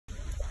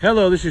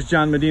Hello, this is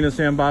John Medina,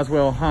 Sam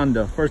Boswell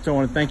Honda. First, I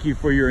want to thank you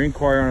for your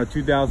inquiry on a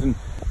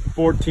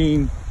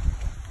 2014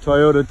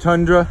 Toyota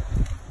Tundra.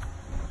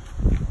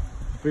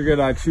 Figured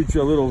I'd shoot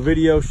you a little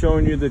video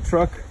showing you the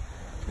truck.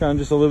 Kind of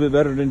just a little bit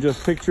better than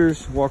just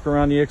pictures. Walk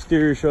around the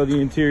exterior, show the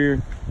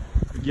interior.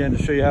 Again,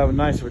 to show you how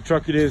nice of a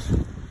truck it is. As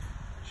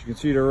you can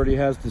see, it already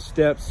has the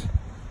steps.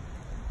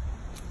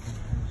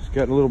 It's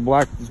got a little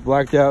it's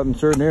blacked out in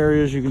certain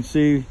areas. You can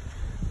see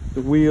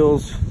the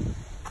wheels.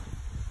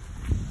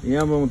 The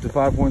emblem with the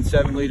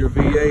 5.7 liter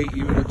V8.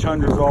 Even the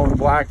Tundra is all in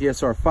black. The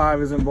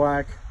SR5 is in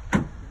black.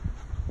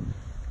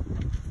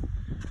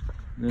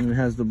 Then it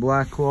has the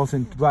black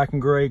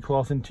and gray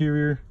cloth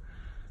interior.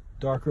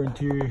 Darker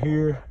interior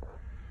here.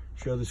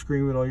 Show the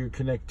screen with all your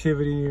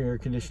connectivity, air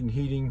conditioned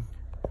heating,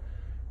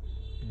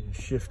 and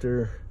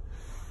shifter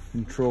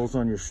controls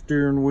on your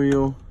steering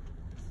wheel.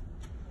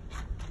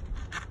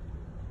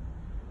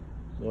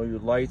 All your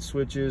light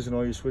switches and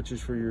all your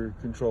switches for your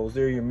controls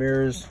there. Your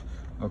mirrors.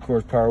 Of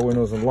course, power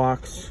windows and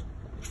locks.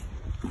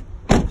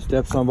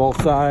 Steps on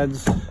both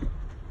sides.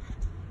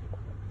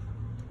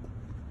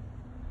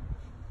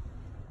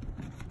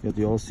 Got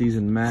the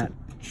all-season mat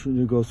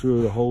to go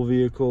through the whole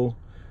vehicle.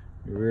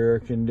 Your rear air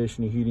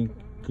conditioning, heating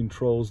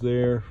controls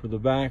there for the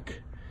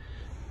back.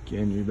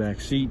 Again, your back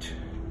seat.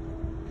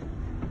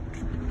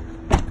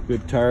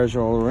 Good tires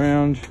all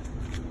around.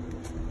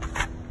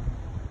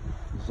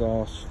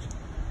 Exhaust.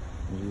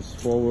 This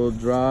four-wheel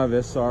drive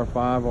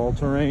SR5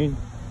 all-terrain.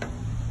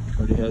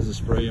 Already has the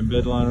spray and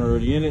bed liner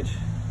already in it.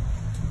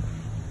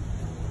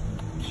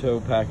 Tow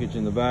package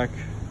in the back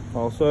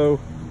also.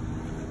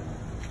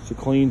 It's a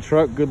clean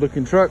truck, good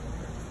looking truck.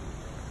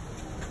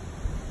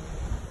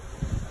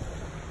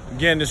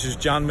 Again, this is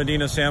John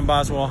Medina, Sam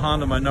Boswell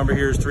Honda. My number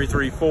here is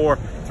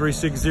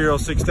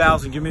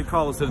 334-360-6000. Give me a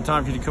call. It's at a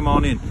time for you to come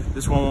on in.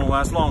 This one won't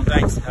last long.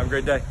 Thanks. Have a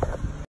great day.